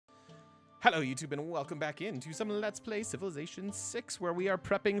Hello YouTube and welcome back into some Let's Play Civilization 6 where we are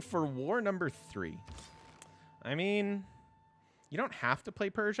prepping for war number 3. I mean, you don't have to play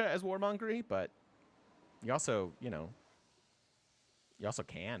Persia as warmongery, but you also, you also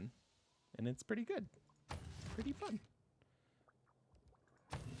can. And it's pretty good. Pretty fun.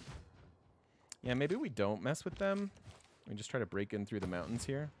 Yeah, maybe we don't mess with them. We just try to break in through the mountains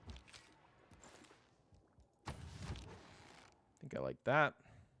here. I think I like that.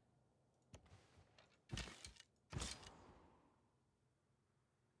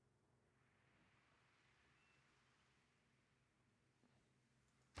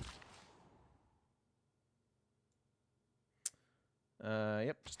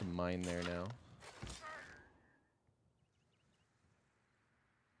 Yep, just a mine there now.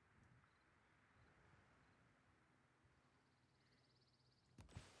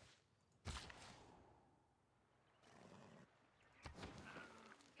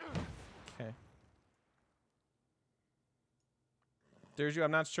 Okay. There's you. I'm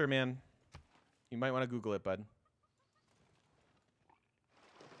not sure, man. You might want to Google it, bud.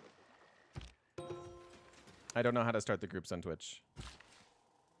 I don't know how to start the groups on Twitch.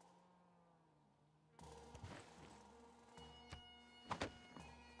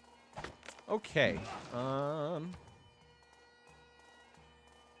 Okay. Can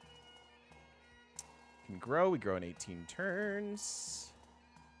grow. We grow in 18 turns.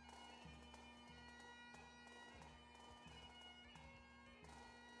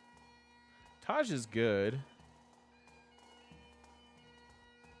 Taj is good.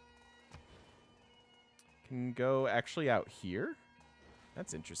 Can go actually out here.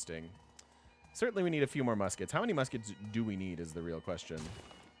 That's interesting. Certainly we need a few more muskets. How many muskets do we need is the real question.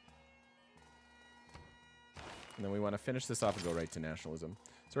 And then we want to finish this off and go right to nationalism.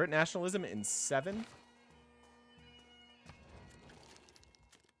 So we're at nationalism in 7.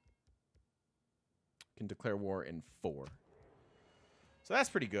 Can declare war in 4. So that's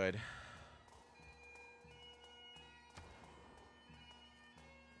pretty good.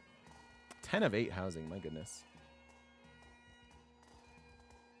 Ten of 8 housing, my goodness.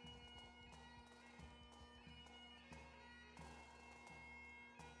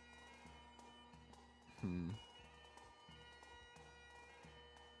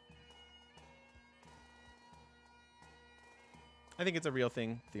 I think it's a real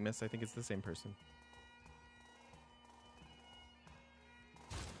thing, Themis. I think it's the same person.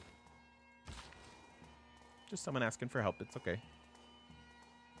 Just someone asking for help. It's okay.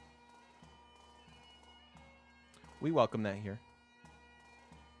 We welcome that here.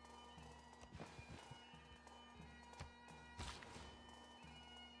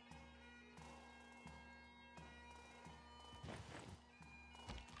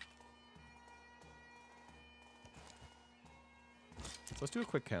 So let's do a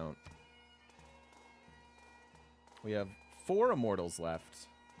quick count. We have 4 immortals left.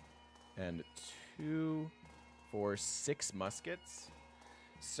 And 2, 4, 6 muskets.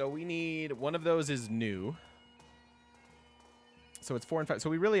 So we need... one of those is new. So it's 4 and 5. So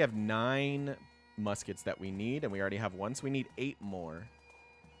we really have 9 muskets that we need, and we already have 1. So we need 8 more.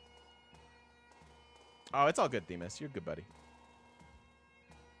 Oh, it's all good, Themis. You're a good buddy.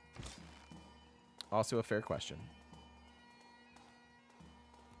 Also a fair question.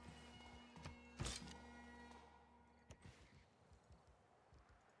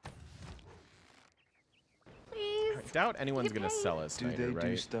 I doubt anyone's going to sell us, Do Snyder, they right?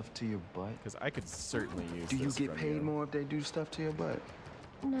 do stuff to your butt? Because I could certainly use Do you this get from paid you. more if they do stuff to your butt?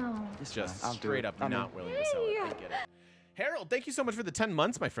 No. It's Just fine. I'll do straight it. up I'm not in. willing to sell it. I get it. Harold, thank you so much for the 10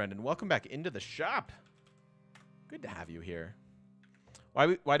 months, my friend, and welcome back into the shop. Good to have you here.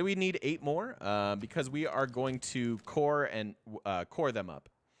 Why do we need 8 more? Because we are going to core them up.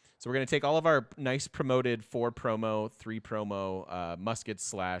 So we're going to take all of our nice promoted 4 promo, 3 promo muskets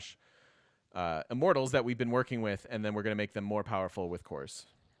slash immortals that we've been working with, and then we're going to make them more powerful with cores.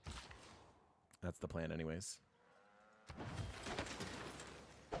 That's the plan anyways.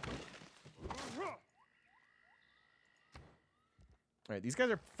 All right, these guys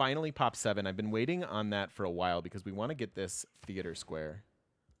are finally pop 7. I've been waiting on that for a while because we want to get this theater square.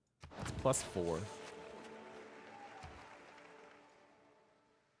 It's +4.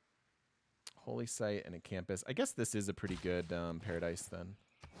 Holy site and a campus. I guess this is a pretty good paradise then,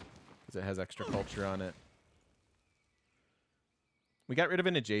 because it has extra culture on it. We got rid of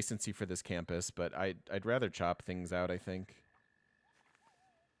an adjacency for this campus, but I'd rather chop things out, I think.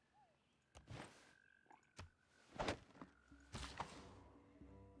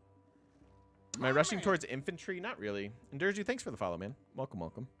 Am I rushing towards infantry? Not really. And Durju, thanks for the follow, man. Welcome,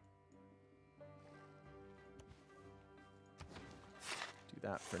 welcome. Do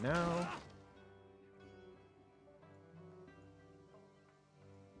that for now.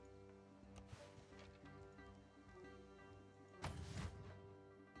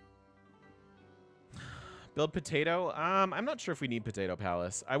 Build potato. I'm not sure if we need potato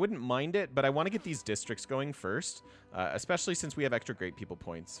palace. I wouldn't mind it, but I want to get these districts going first, especially since we have extra great people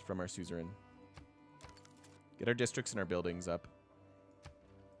points from our suzerain. Get our districts and our buildings up.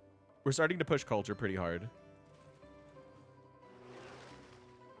 We're starting to push culture pretty hard.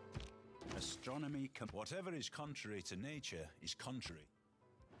 Astronomy, whatever is contrary to nature is contrary.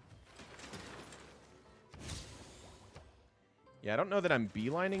 Yeah, I don't know that I'm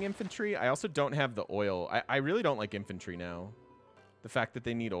beelining infantry. I also don't have the oil. I really don't like infantry now. The fact that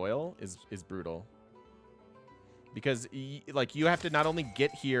they need oil is brutal. Because, like, you have to not only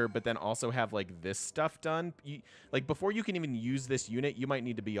get here, but then also have, like, this stuff done. Like, before you can even use this unit, you might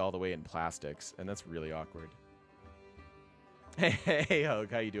need to be all the way in plastics. And that's really awkward. Hey,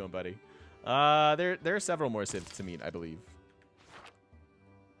 Hogue. How you doing, buddy? There are several more civs to meet, I believe.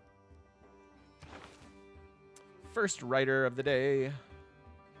 First writer of the day.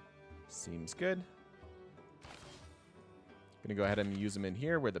 Seems good. Gonna go ahead and use them in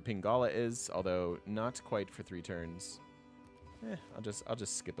here where the Pingala is, although not quite for 3 turns. I'll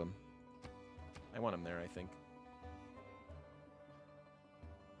just skip them. I want them there, I think.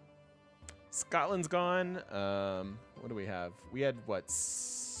 Scotland's gone. What do we have? We had what?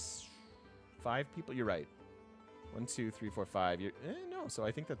 5 people. You're right. 1, 2, 3, 4, 5. No, so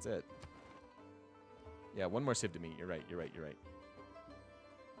I think that's it. Yeah, 1 more civ to meet. You're right. You're right. You're right.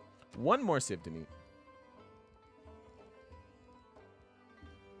 1 more civ to meet.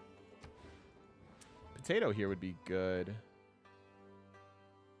 Potato here would be good.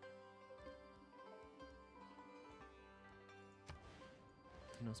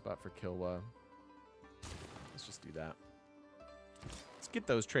 No spot for Kilwa. Let's just do that. Let's get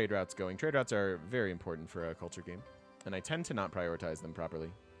those trade routes going. Trade routes are very important for a culture game, and I tend to not prioritize them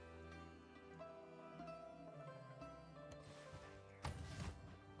properly.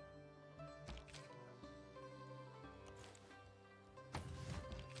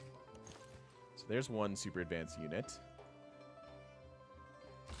 So there's 1 super advanced unit.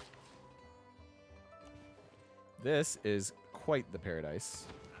 This is quite the paradise.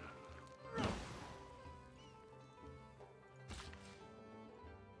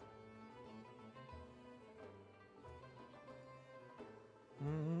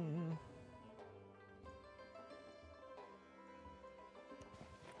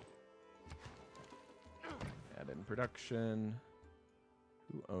 Add in production.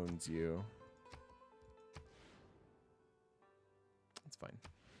 Who owns you? That's fine.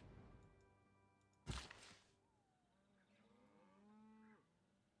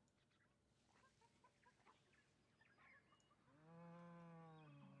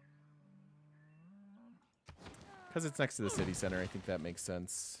 Because it's next to the city center, I think that makes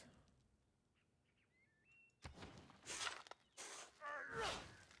sense.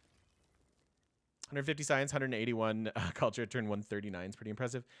 $150 science, 181 culture, turn 139 is pretty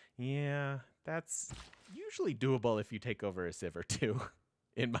impressive. Yeah, that's usually doable if you take over a civ or 2,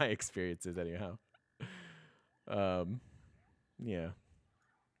 in my experiences anyhow. Yeah.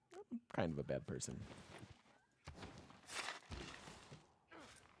 I'm kind of a bad person.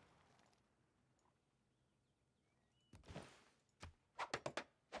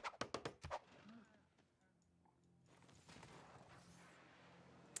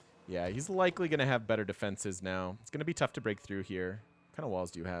 Yeah, he's likely going to have better defenses now. It's going to be tough to break through here. What kind of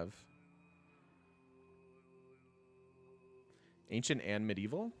walls do you have? Ancient and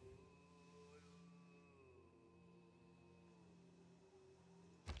medieval?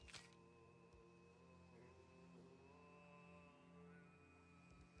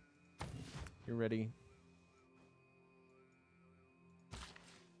 You're ready.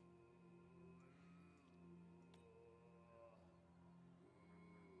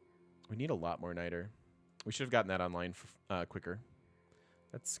 We need a lot more niter. We should have gotten that online quicker.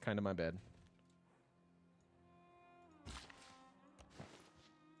 That's kind of my bad.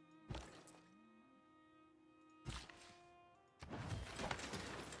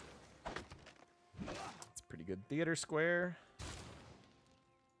 It's a pretty good theater square.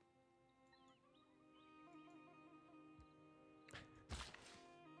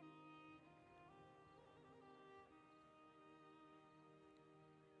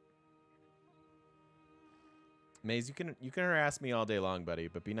 Maze, you can harass me all day long, buddy,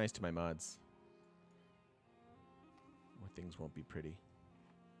 but be nice to my mods. Or things won't be pretty. You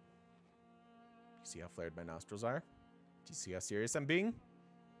see how flared my nostrils are? Do you see how serious I'm being?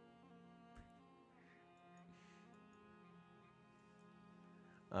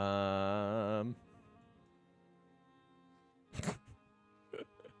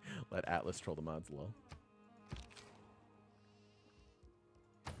 Let Atlas troll the mods, lol.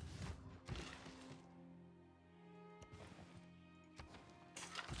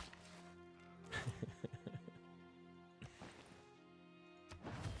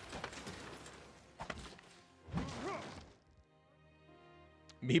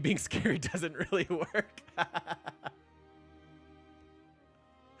 Me being scary doesn't really work.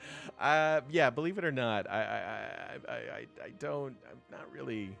 Yeah, believe it or not, I don't. I'm not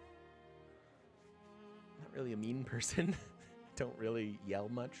really a mean person. Don't really yell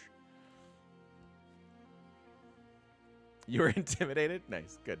much. You were intimidated?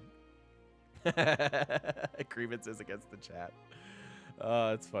 Nice, good. Grievances against the chat. Oh,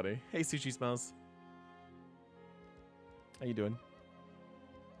 that's funny. Hey, Sushi Smells. How you doing?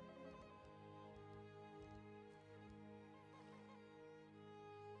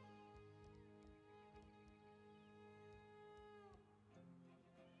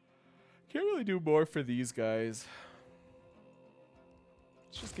 Can't really do more for these guys.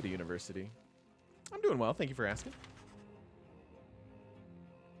 Let's just get a university. I'm doing well. Thank you for asking.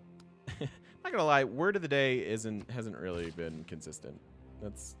 Not gonna lie, word of the day hasn't really been consistent.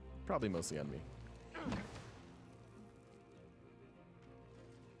 That's probably mostly on me.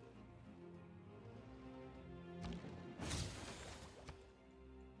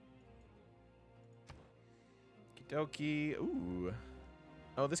 Okie dokie. Ooh.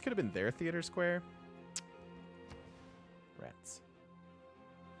 Oh, this could have been their theater square. Rats.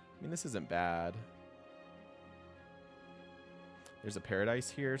 I mean, this isn't bad. There's a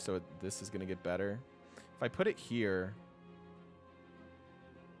paradise here, so this is going to get better. If I put it here,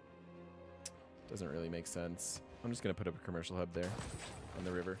 doesn't really make sense. I'm just going to put up a commercial hub there on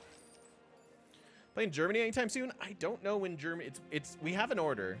the river. Playing Germany anytime soon? I don't know when Germany... we have an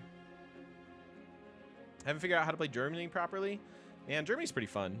order. I haven't figured out how to play Germany properly. Man, Germany's pretty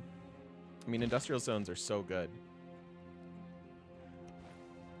fun. I mean, industrial zones are so good.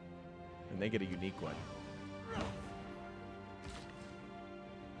 And they get a unique one.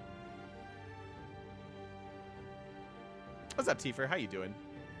 What's up, Tifer? How you doing?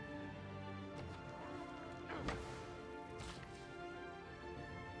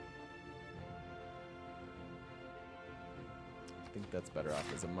 I think that's better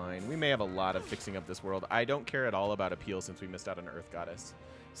off as a mine. We may have a lot of fixing up this world. I don't care at all about appeal since we missed out on Earth Goddess.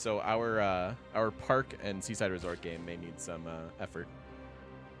 So our park and seaside resort game may need some effort.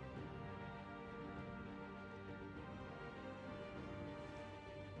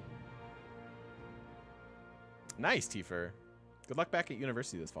 Nice, Tifer. Good luck back at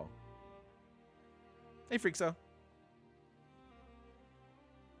university this fall. Hey, Freakso.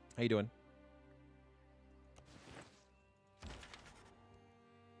 How you doing?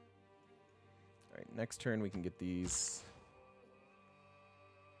 All right, next turn we can get these.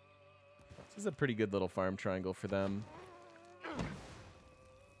 This is a pretty good little farm triangle for them.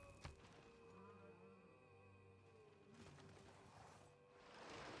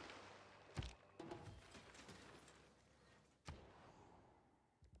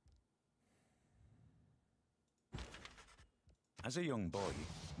 As a young boy,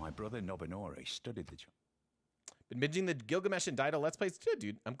 my brother Nobunori studied the... Been binging the Gilgamesh and Dido Let's Plays too,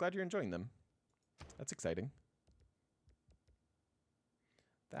 dude. I'm glad you're enjoying them. That's exciting.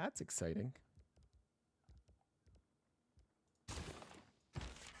 That's exciting.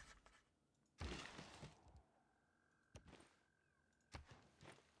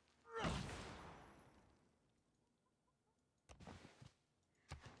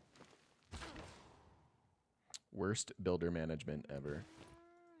 Worst builder management ever.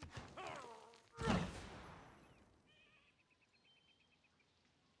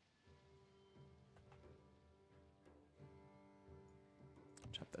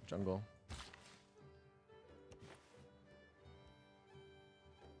 Chop that jungle.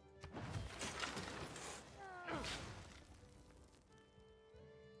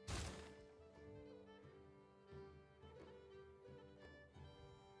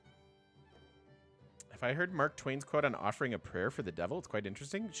 If I heard Mark Twain's quote on offering a prayer for the devil, it's quite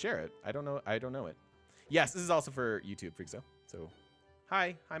interesting. Share it. I don't know it. Yes, this is also for YouTube, Freakso. So,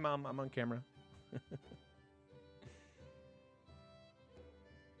 hi, Mom. I'm on camera.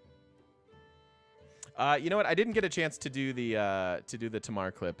 You know what? I didn't get a chance to do the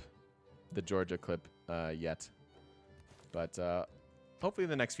Tamar clip, the Georgia clip yet, but hopefully in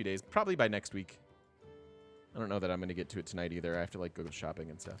the next few days, probably by next week. I don't know that I'm gonna get to it tonight either. I have to like go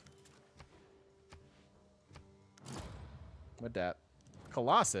shopping and stuff. What that?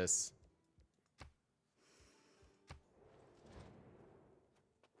 Colossus.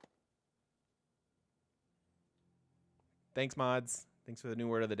 Thanks, mods. Thanks for the new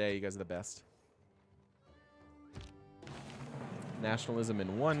word of the day. You guys are the best. Nationalism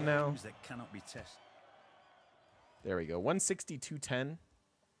in 1 now. That cannot be tested. There we go. 162.10.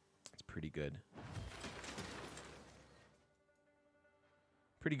 That's pretty good.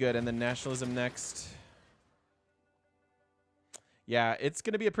 Pretty good. And then nationalism next. Yeah, it's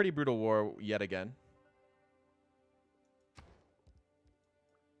going to be a pretty brutal war yet again.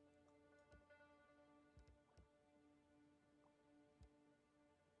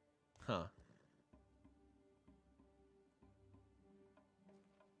 Huh.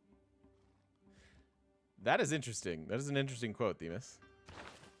 That is interesting. That is an interesting quote, Themis.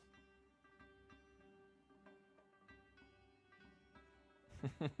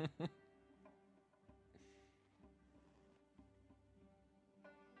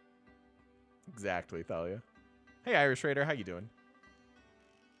 Exactly, Thalia. Hey, Irish Raider, how you doing?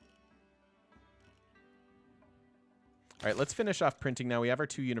 All right, let's finish off printing now. We have our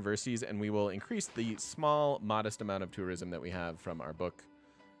 2 universities, and we will increase the small, modest amount of tourism that we have from our book.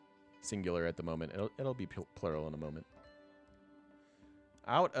 Singular at the moment. It'll be plural in a moment.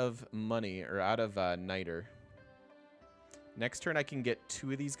 Out of money, or out of niter. Next turn, I can get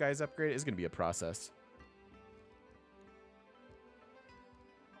 2 of these guys upgraded. It's going to be a process.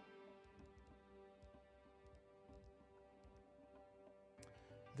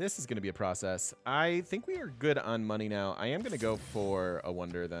 This is going to be a process. I think we are good on money now. I am going to go for a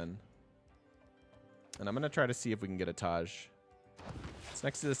wonder then. And I'm going to try to see if we can get a Taj. It's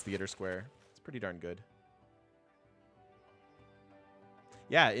next to this theater square. It's pretty darn good.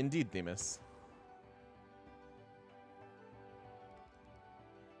 Yeah, indeed, Themis.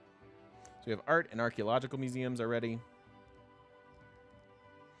 So we have art and archaeological museums already.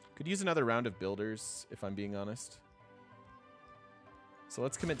 Could use another round of builders, if I'm being honest. So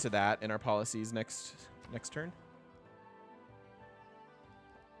let's commit to that in our policies next turn.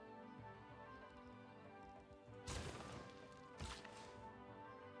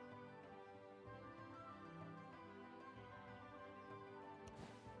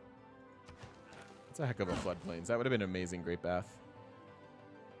 That's a heck of a floodplains. That would have been an amazing Great Bath.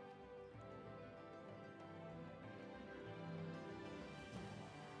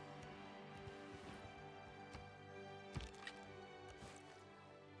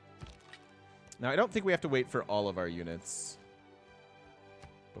 Now, I don't think we have to wait for all of our units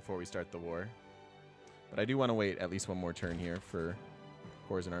before we start the war. But I do want to wait at least one more turn here for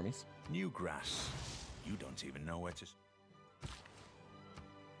corps and armies. New grass. You don't even know where to...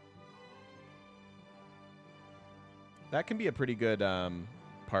 That can be a pretty good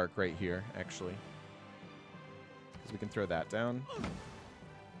park right here, actually. Because we can throw that down.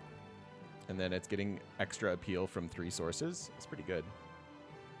 And then it's getting extra appeal from 3 sources. It's pretty good.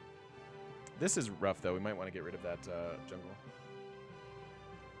 This is rough, though. We might want to get rid of that jungle.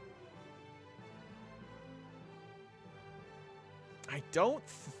 I don't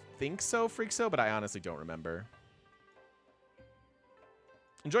think so, Freakso, but I honestly don't remember.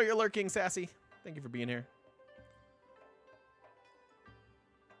 Enjoy your lurking, Sassy. Thank you for being here.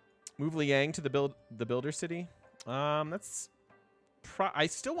 Move Liang to the builder city. That's... I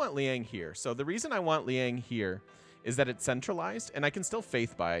still want Liang here. So the reason I want Liang here is that it's centralized, and I can still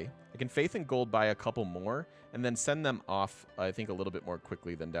faith buy. I can faith and gold buy a couple more, and then send them off, I think, a little bit more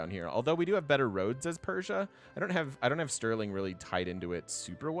quickly than down here. Although we do have better roads as Persia, I don't have Sterling really tied into it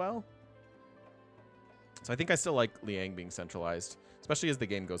super well. So I think I still like Liang being centralized, especially as the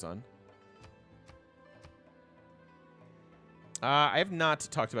game goes on. I have not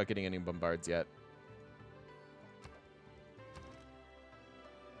talked about getting any bombards yet.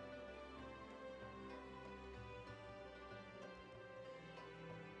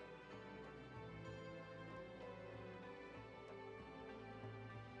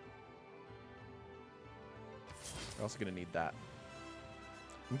 We're also going to need that.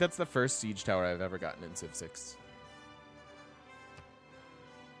 I think that's the first siege tower I've ever gotten in Civ 6.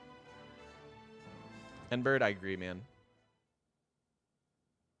 And Bird, I agree, man.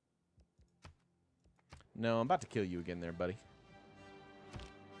 No, I'm about to kill you again there, buddy.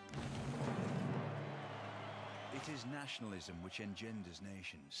 It is nationalism which engenders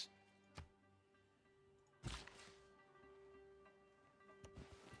nations.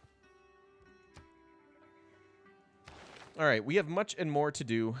 All right, we have much and more to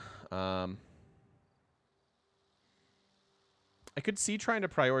do. I could see trying to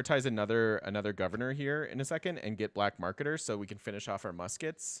prioritize another governor here in a second and get black marketers so we can finish off our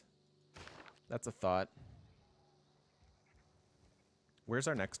muskets. That's a thought. Where's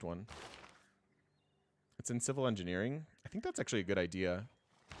our next one? It's in civil engineering. I think that's actually a good idea.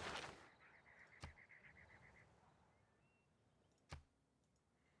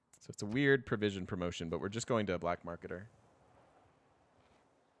 So it's a weird provision promotion, but we're just going to a black marketer.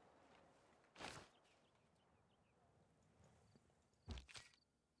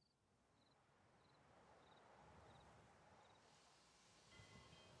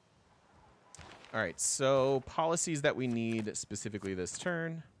 All right, so policies that we need specifically this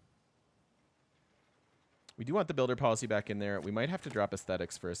turn. We do want the builder policy back in there. We might have to drop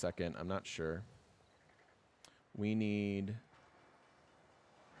aesthetics for a second. I'm not sure. We need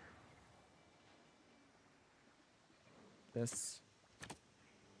this.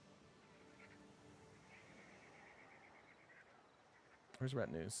 Where's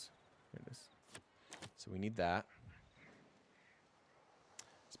retinues? Here it is. So we need that.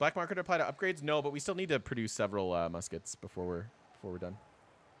 Does black market apply to upgrades? No, but we still need to produce several muskets before we're done.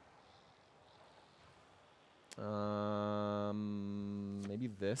 Maybe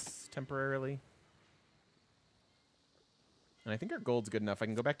this temporarily. And I think our gold's good enough. I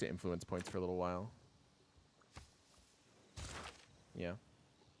can go back to influence points for a little while. Yeah,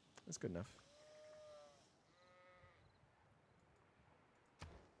 that's good enough.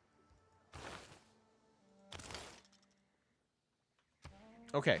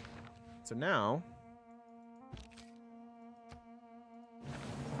 Okay, so now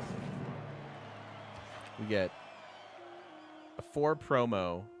we get a 4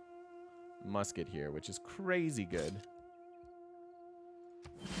 promo musket here, which is crazy good.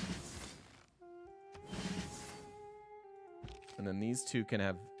 And then these two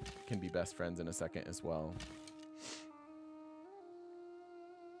can be best friends in a second as well.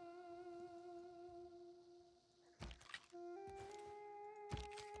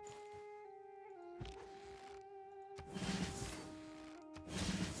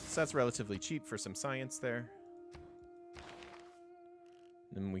 So that's relatively cheap for some science there.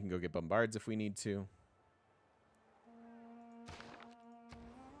 And then we can go get bombards if we need to.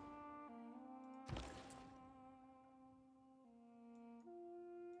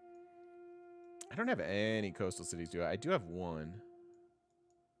 I don't have any coastal cities, do I? I do have one.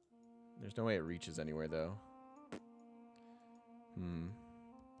 There's no way it reaches anywhere, though.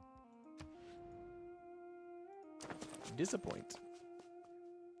 Disappoint.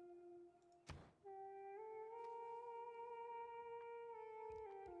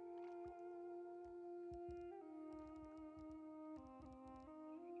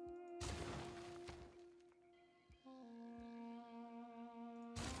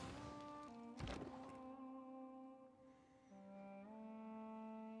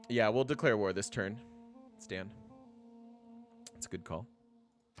 Yeah, we'll declare war this turn, Stan. That's a good call.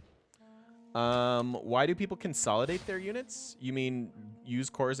 Why do people consolidate their units? You mean use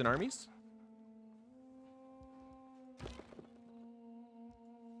corps and armies?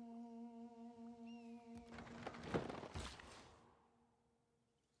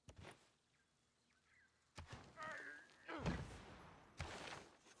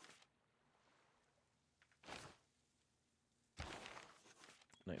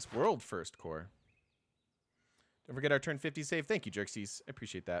 Nice. World first core. Don't forget our turn 50 save. Thank you, Jerxies. I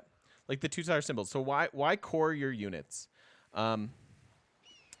appreciate that. Like the 2-star symbols. So why core your units?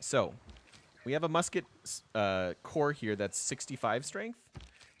 So we have a musket core here that's 65 strength,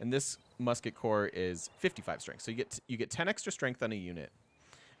 and this musket core is 55 strength. So you get 10 extra strength on a unit.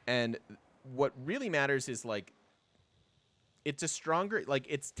 And what really matters is like it's a stronger, like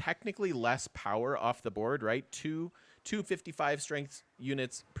it's technically less power off the board, right? Two 55 strength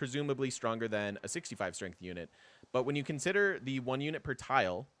units, presumably stronger than a 65 strength unit. But when you consider the 1 unit per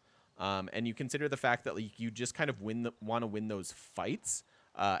tile, and you consider the fact that like you just kind of want to win those fights,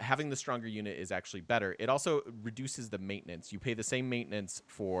 having the stronger unit is actually better. It also reduces the maintenance. You pay the same maintenance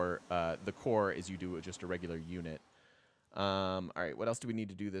for the core as you do just a regular unit. All right, what else do we need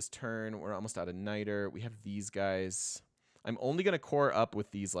to do this turn? We're almost out of niter. We have these guys. I'm only going to core up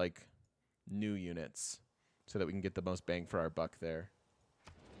with these like new units so that we can get the most bang for our buck there.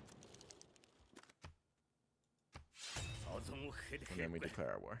 And then we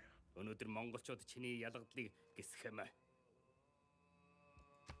declare our war.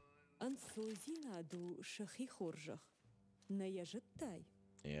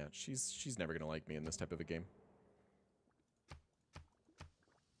 Yeah, she's never going to like me in this type of a game.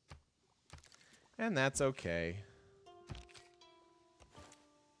 And that's okay.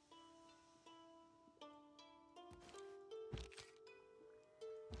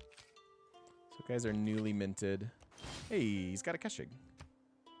 So guys are newly minted. Hey, he's got a Keshig.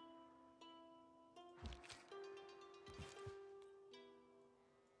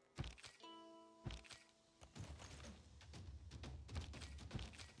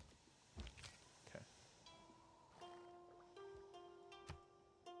 Okay.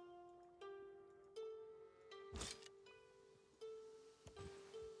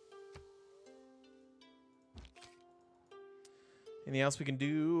 Anything else we can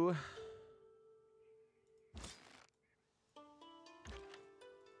do?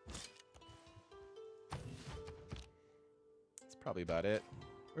 probably about it.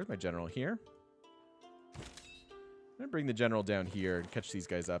 Where's my general? Here? I'm going to bring the general down here and catch these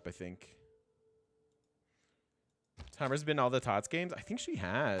guys up, I think. Tamar's been all the TOTS games? I think she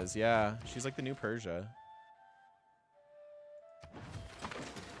has, yeah. She's like the new Persia.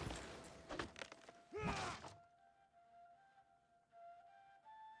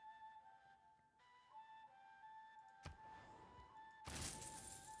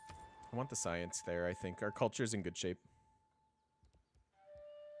 I want the science there, I think. Our culture's in good shape.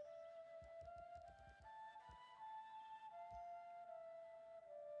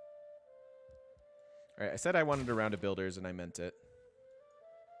 All right, I said I wanted a round of builders, and I meant it.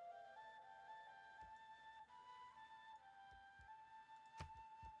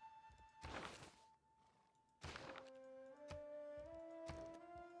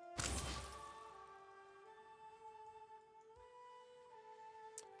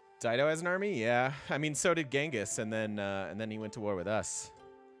 Dido has an army? Yeah. I mean, so did Genghis, and then he went to war with us.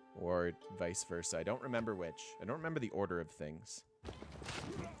 Or vice versa. I don't remember which. I don't remember the order of things.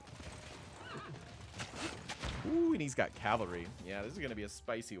 Ooh, and he's got cavalry. Yeah, this is going to be a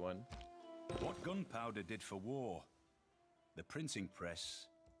spicy one. What gunpowder did for war, the printing press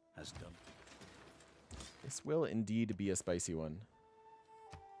has done. This will indeed be a spicy one.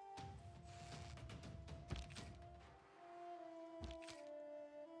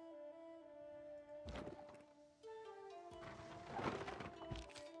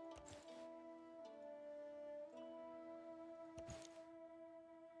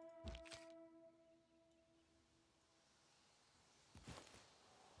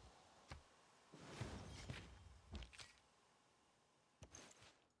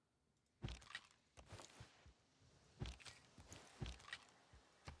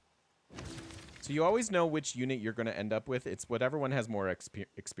 So you always know which unit you're going to end up with. It's whatever one has more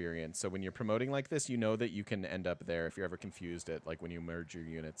experience. So when you're promoting like this, you know that you can end up there if you're ever confused at like when you merge your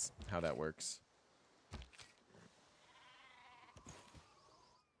units, how that works.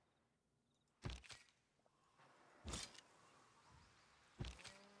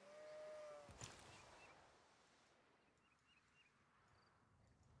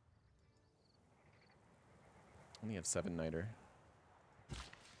 Only have 7 Niter.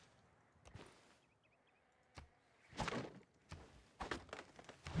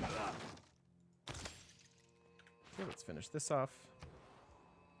 Okay, let's finish this off.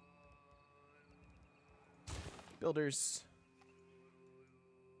 Builders.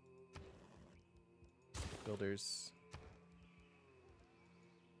 Builders.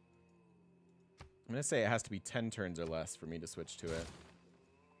 I'm going to say it has to be 10 turns or less for me to switch to it.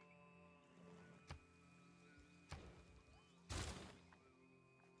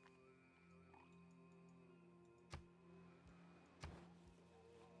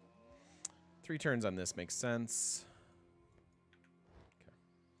 Three turns on this makes sense.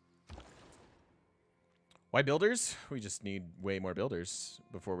 Okay. Why builders? We just need way more builders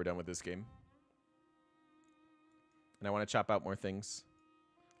before we're done with this game. And I want to chop out more things.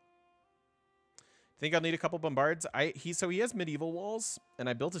 Think I'll need a couple bombards? So he has medieval walls, and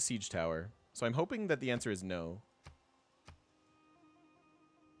I built a siege tower. So I'm hoping that the answer is no.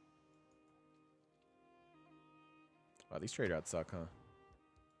 Wow, these trade routes suck, huh?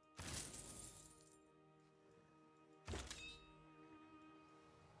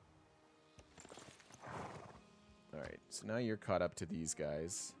 Alright, so now you're caught up to these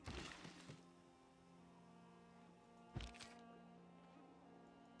guys.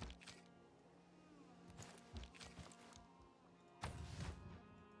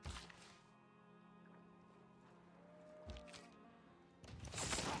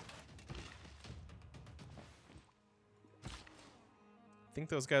 I think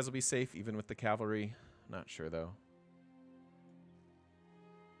those guys will be safe even with the cavalry. Not sure though.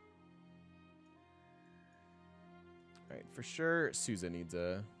 Alright, for sure Sousa needs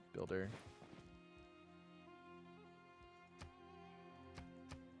a builder.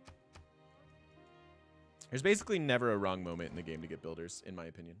 There's basically never a wrong moment in the game to get builders, in my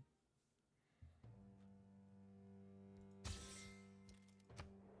opinion.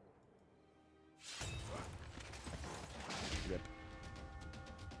 Rip.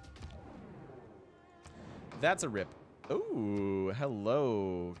 That's a rip. Ooh,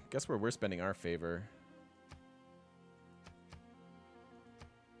 hello. Guess where we're spending our favor.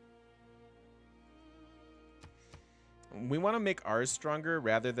 We want to make ours stronger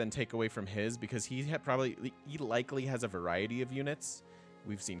rather than take away from his because he likely has a variety of units.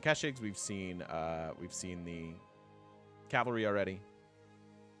 We've seen Keshigs, we've seen the cavalry already.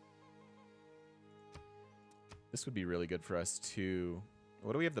 This would be really good for us to.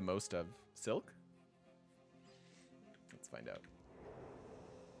 What do we have the most of? Silk? Let's find out.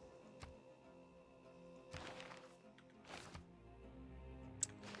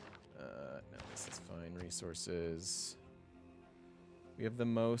 This is fine. Resources. We have the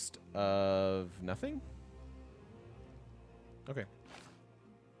most of nothing? Okay.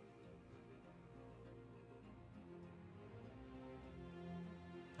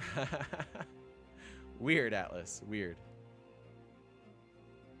 Weird, Atlas. Weird.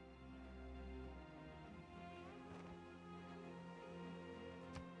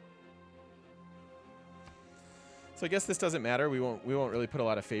 So I guess this doesn't matter. We won't really put a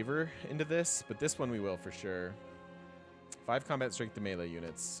lot of favor into this, but this one we will for sure. 5 combat strength to melee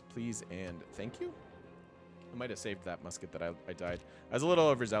units, please and thank you. I might have saved that musket that I died. I was a little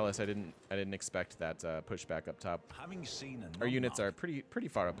overzealous. I didn't expect that pushback up top. Having seen Our units are pretty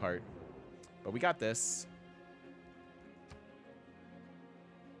far apart, but we got this.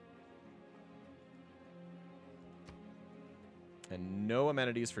 And no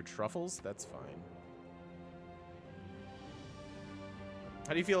amenities for truffles. That's fine.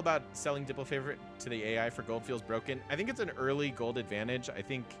 How do you feel about selling Diplo Favorite to the AI for gold feels broken? I think it's an early gold advantage. I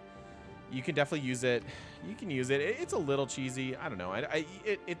think you can definitely use it. You can use it. It's a little cheesy. I don't know.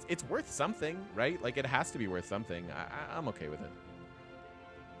 It's worth something, right? Like, it has to be worth something. I'm okay with it.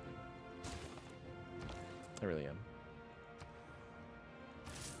 I really am.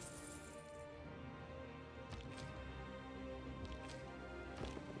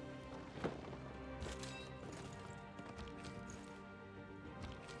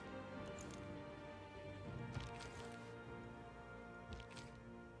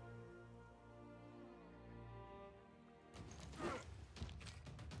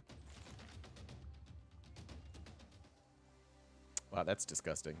 Wow, that's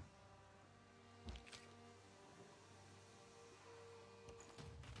disgusting.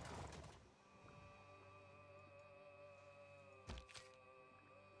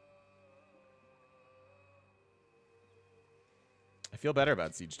 I feel better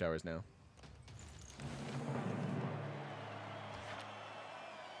about siege towers now.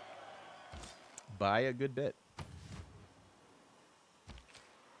 By a good bit.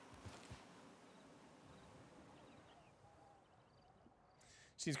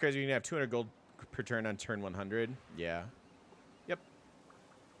 Seems crazy when you have 200 gold per turn on turn 100. Yeah. Yep.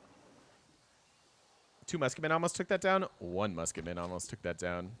 2 musketmen almost took that down. 1 musketman almost took that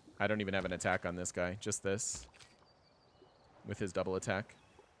down. I don't even have an attack on this guy. Just this. With his double attack.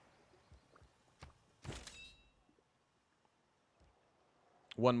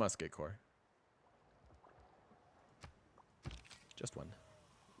 One musket core. Just one.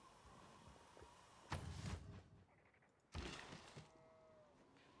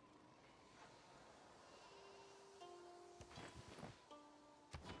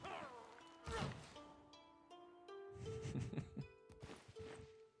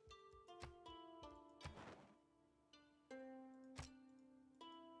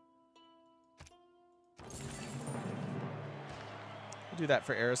 Do that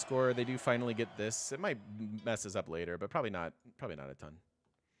for era score. They do finally get this. It might mess us up later, but probably not a ton.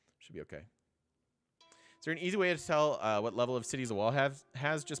 Should be okay. Is there an easy way to tell what level of cities a wall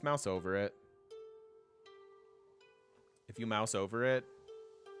has? Just mouse over it. If you mouse over it,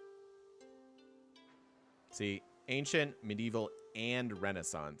 see, ancient, medieval, and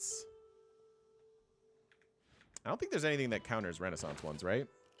Renaissance. I don't think there's anything that counters Renaissance ones, right?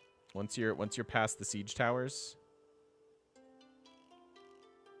 Once you're past the siege towers.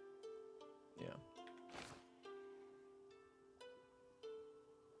 Yeah.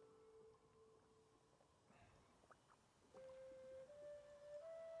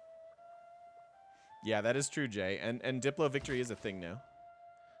 Yeah, that is true, Jay. And Diplo victory is a thing now.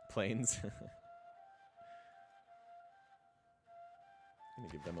 Planes. I'm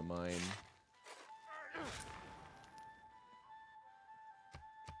gonna give them a mine.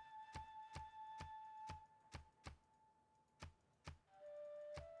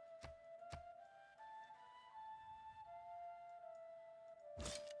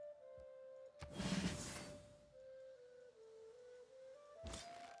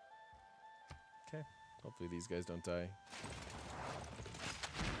 Okay. Hopefully these guys don't die.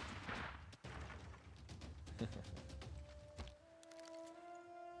 So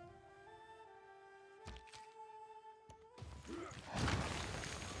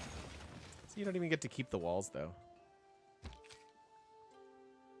you don't even get to keep the walls, though.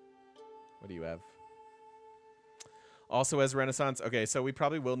 What do you have? Also as Renaissance. Okay, so we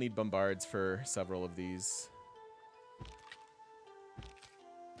probably will need bombards for several of these.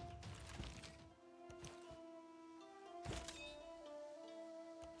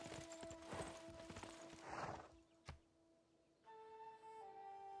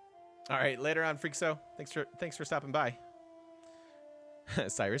 All right, later on, Freakso. Thanks for stopping by.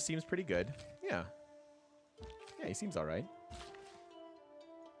 Cyrus seems pretty good. yeah. Yeah, he seems all right.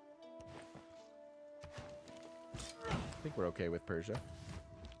 I think we're okay with Persia.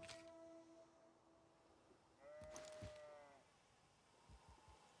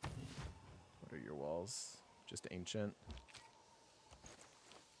 What are your walls? Just ancient.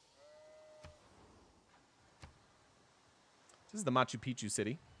 This is the Machu Picchu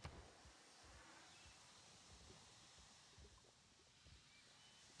city.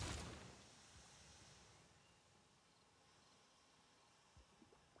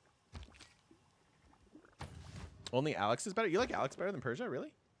 Only Alex is better? You like Alex better than Persia?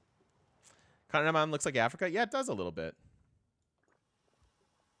 Really? Kanaman looks like Africa? Yeah, it does a little bit.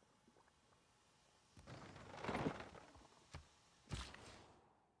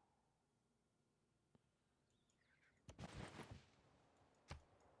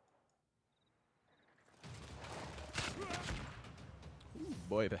 Ooh,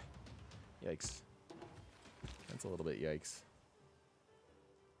 boy. Yikes. That's a little bit yikes.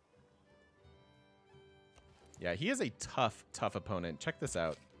 Yeah, he is a tough, tough opponent. Check this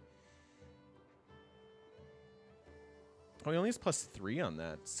out. Oh, he only has +3 on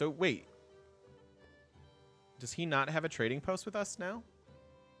that. So, wait. Does he not have a trading post with us now?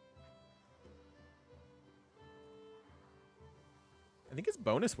 I think his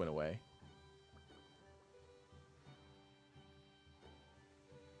bonus went away.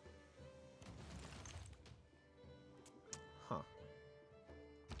 Huh.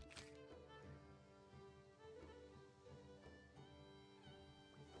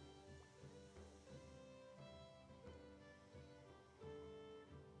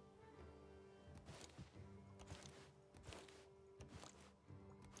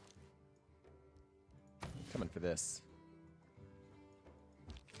 Coming for this.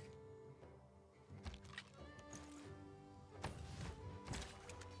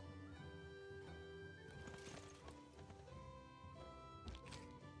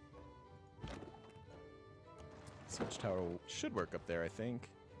 Siege tower should work up there, I think.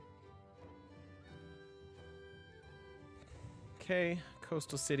 Okay,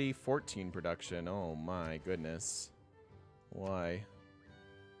 coastal city, 14 production. Oh my goodness. Why?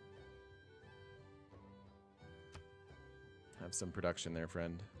 Have some production there,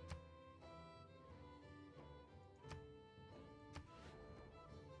 friend.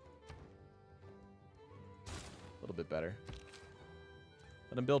 A little bit better.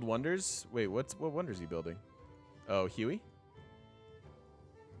 Let him build wonders. Wait, what wonders is he building? Oh, Huey?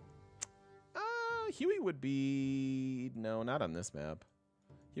 Huey would be... No, not on this map.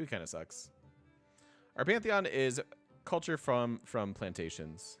 Huey kind of sucks. Our Pantheon is culture from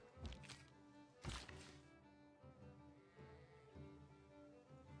plantations.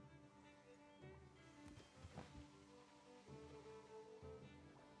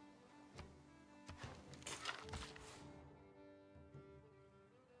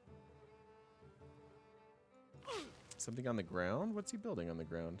 Something on the ground? What's he building on the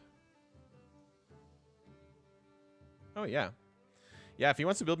ground? Oh, yeah. Yeah, if he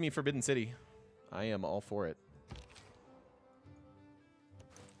wants to build me Forbidden City, I am all for it.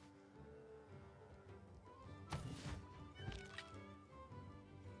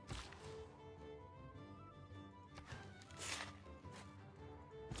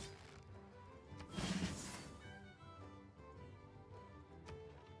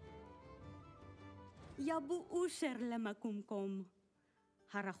 Yabu usher lemakumkom.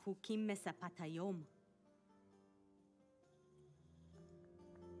 Harachukim mesapatayom.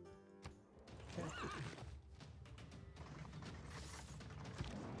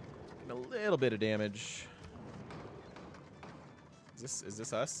 A little bit of damage. Is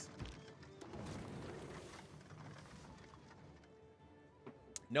this us?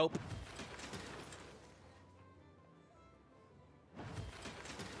 Nope.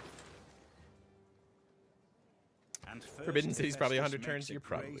 And Forbidden City's probably 100 Festus turns. makes a You're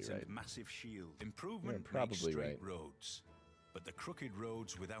probably great right. and massive shield. Improvement You're probably makes straight right. roads, but the crooked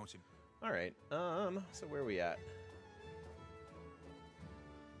roads without him. All right. So where are we at?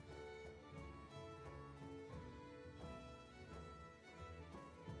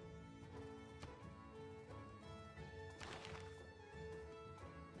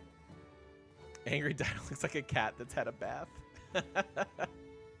 Angry Dino looks like a cat that's had a bath.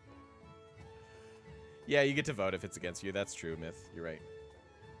 Yeah, you get to vote if it's against you. That's true, Myth. You're right.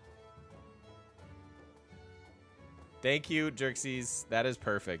 Thank you, Jerxies. That is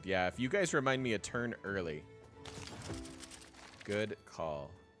perfect. Yeah, if you guys remind me a turn early. Good call.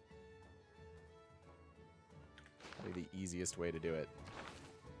 Probably the easiest way to do it.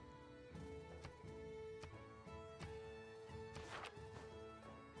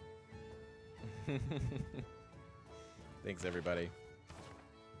 Thanks, everybody.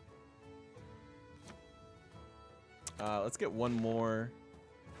 Let's get one more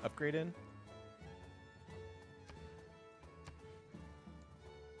upgrade in.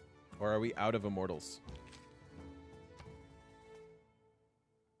 Or are we out of immortals?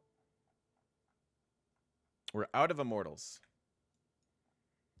 We're out of immortals.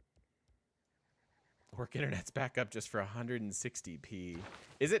 Work internet's back up just for 160p.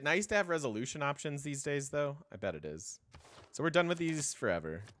 Is it nice to have resolution options these days, though? I bet it is. So we're done with these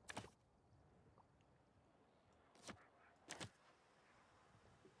forever.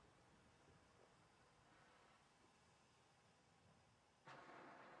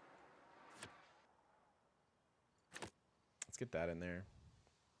 Let's get that in there.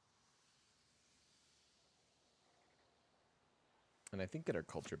 And I think get our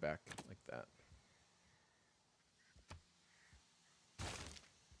culture back like that.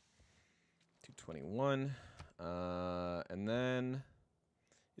 $221. And then,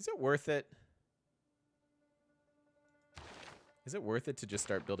 is it worth it? Is it worth it to just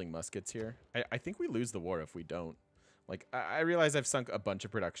start building muskets here? I think we lose the war if we don't. Like, I realize I've sunk a bunch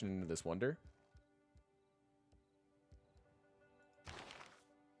of production into this wonder.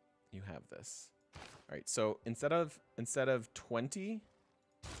 You have this. All right, so instead of 20,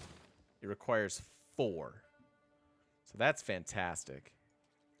 it requires 4. So that's fantastic.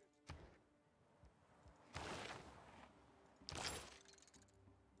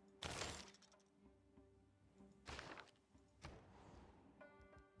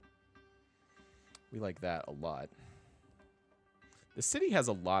 We like that a lot. The city has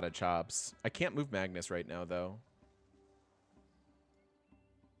a lot of chops. I can't move Magnus right now, though.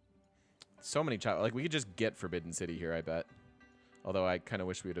 So many chops. Like, we could just get Forbidden City here, I bet. Although I kind of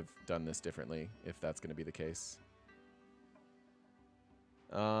wish we would have done this differently, if that's going to be the case.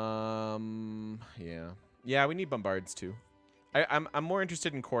 Yeah. Yeah, we need bombards, too. I'm more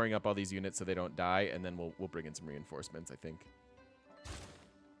interested in coring up all these units so they don't die, and then we'll bring in some reinforcements, I think.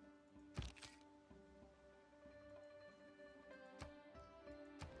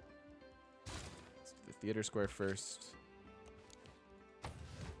 Theater square first.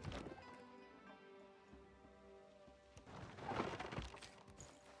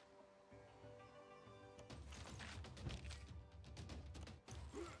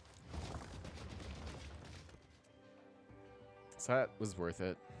 So that was worth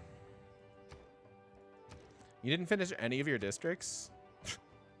it. You didn't finish any of your districts?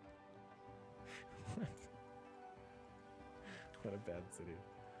 What a bad city.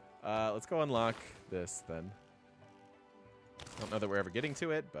 Let's go unlock this then. I don't know that we're ever getting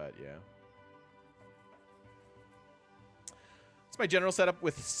to it, but yeah. It's my general setup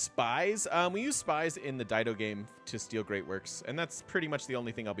with spies. We use spies in the Dido game to steal Great Works, and that's pretty much the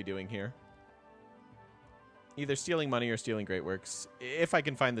only thing I'll be doing here. Either stealing money or stealing Great Works, if I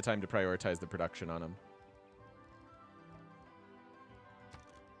can find the time to prioritize the production on them.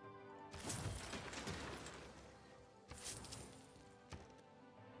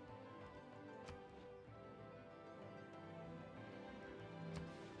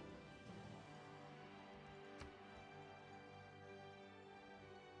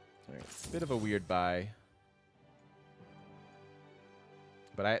 It's a bit of a weird buy.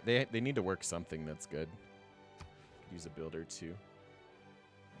 But they need to work something that's good. Could use a builder too.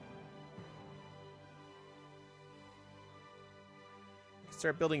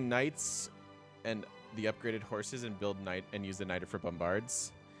 Start building knights and the upgraded horses and build knight and use the niter for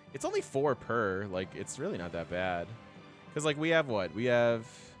bombards. It's only 4 per, like it's really not that bad. Cuz like we have what? We have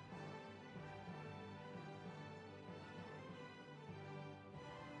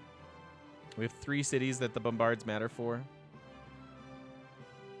We have 3 cities that the bombards matter for.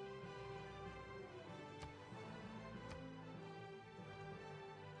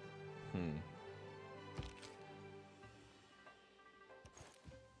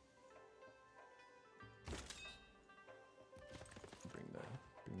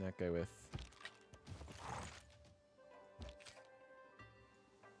 Bring that guy with.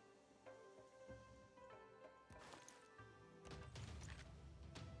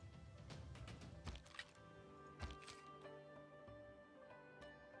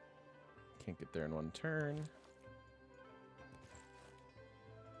 Can't get there in one turn.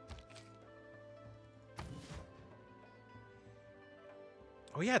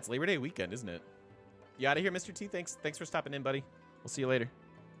 Oh yeah, it's Labor Day weekend, isn't it? You out of here, Mr. T? Thanks for stopping in, buddy. We'll see you later.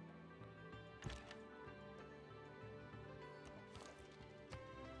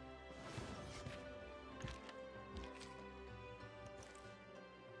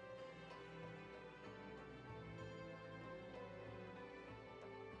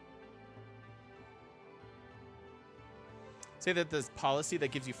 say that this policy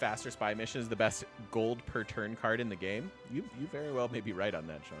that gives you faster spy mission is the best gold per turn card in the game. You very well may be right on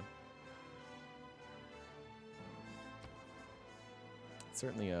that, Sean. It's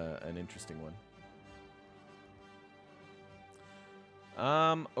certainly an interesting one.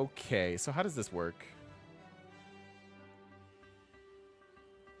 Okay, so how does this work?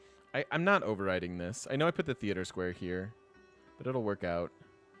 I'm not overriding this. I know I put the theater square here, but it'll work out.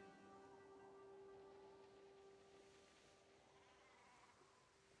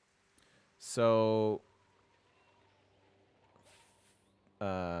 So,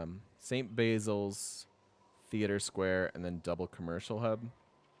 St. Basil's, Theater Square, and then double commercial hub.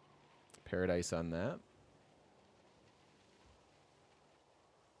 Paradise on that.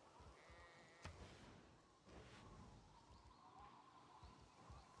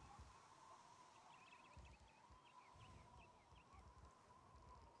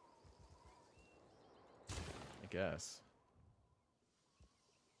 I guess.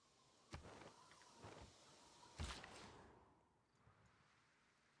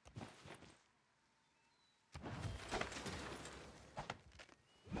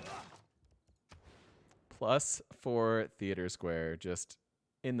 Plus 4 Theater Square, just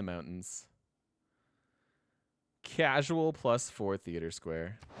in the mountains. Casual plus 4 Theater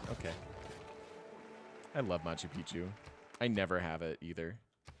Square. Okay. I love Machu Picchu. I never have it either.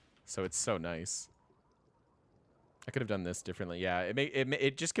 So it's so nice. I could have done this differently. Yeah,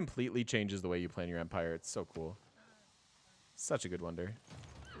 it just completely changes the way you plan your empire. It's so cool. Such a good wonder.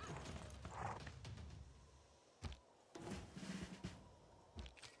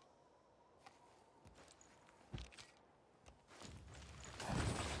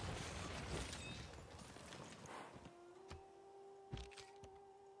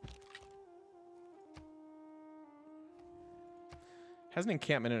 Has an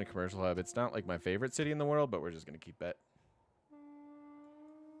encampment and a commercial hub. It's not like my favorite city in the world, but we're just going to keep it.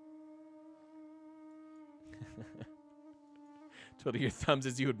 Twiddle your thumbs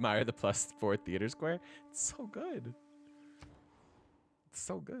as you admire the plus 4 Theater Square. It's so good. It's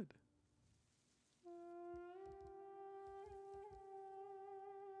so good.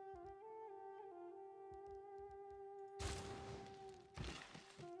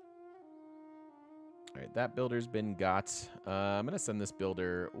 All right, that builder's been got. I'm going to send this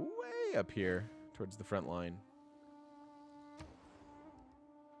builder way up here towards the front line.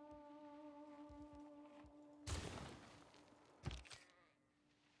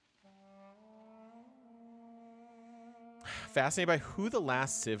 Fascinated by who the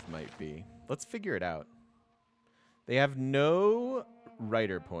last Civ might be. Let's figure it out. They have no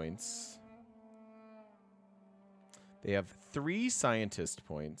writer points. They have 3 scientist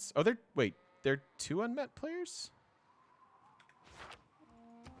points. Oh, wait. They're 2 unmet players?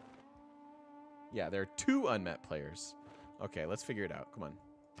 Yeah, there are 2 unmet players. Okay, let's figure it out. Come on.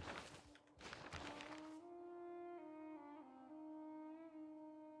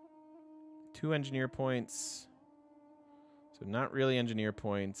 Two engineer points. So not really engineer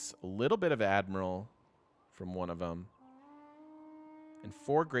points. A little bit of admiral from one of them. And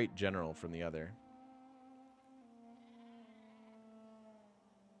 4 great general from the other.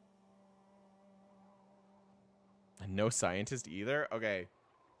 And no scientist either? Okay.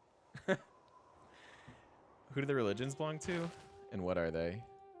 Who do the religions belong to? And what are they?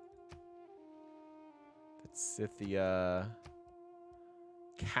 That's Scythia.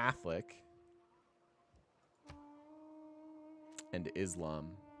 Catholic. And Islam.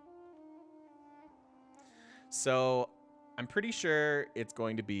 So I'm pretty sure it's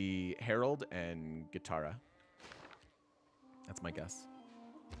going to be Herald and Guitarra. That's my guess.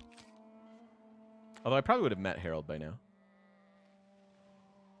 Although I probably would have met Herald by now.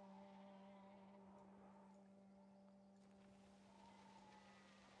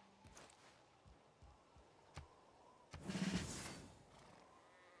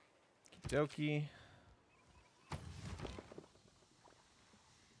 Okie dokie.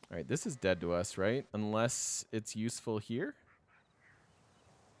 All right, this is dead to us, right? Unless it's useful here.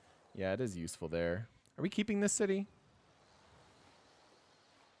 Yeah, it is useful there. Are we keeping this city?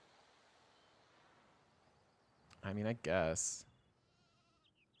 I mean, I guess.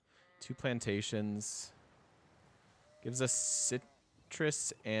 2 plantations. Gives us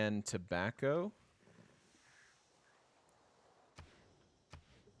citrus and tobacco.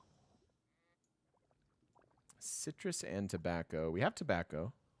 Citrus and tobacco. We have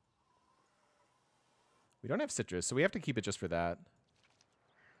tobacco. We don't have citrus, so we have to keep it just for that.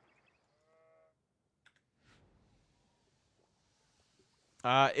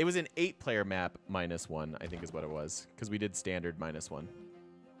 It was an 8-player map -1, I think is what it was. Because we did standard -1.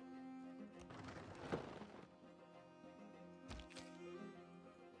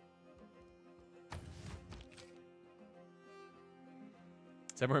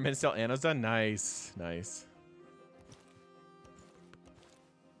 7 more minutes till Anno's done. Nice. Nice.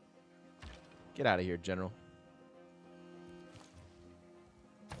 Get out of here, General.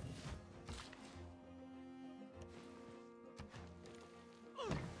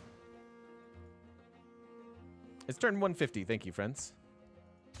 It's turn 150. Thank you, friends.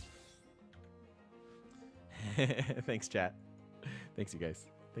 Thanks, chat. Thanks, you guys.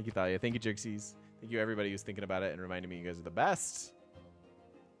 Thank you, Thalia. Thank you, Jerxies. Thank you, everybody who's thinking about it and reminding me you guys are the best.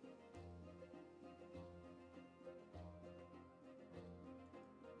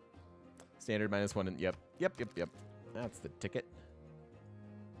 Standard -1 and yep. That's the ticket.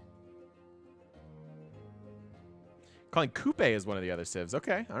 Calling Coupe is one of the other civs.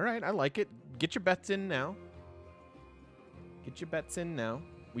 Okay, all right, I like it. Get your bets in now. Get your bets in now.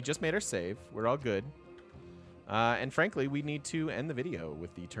 We just made our save. We're all good. And frankly, we need to end the video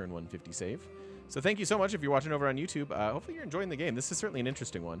with the turn 150 save. So thank you so much if you're watching over on YouTube. Hopefully you're enjoying the game. This is certainly an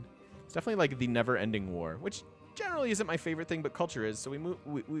interesting one. It's definitely like the never-ending war, which generally isn't my favorite thing, but culture is. So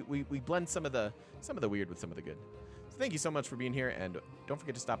we blend some of the weird with some of the good. So thank you so much for being here, and don't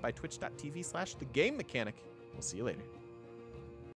forget to stop by twitch.tv/thegamemechanic. We'll see you later.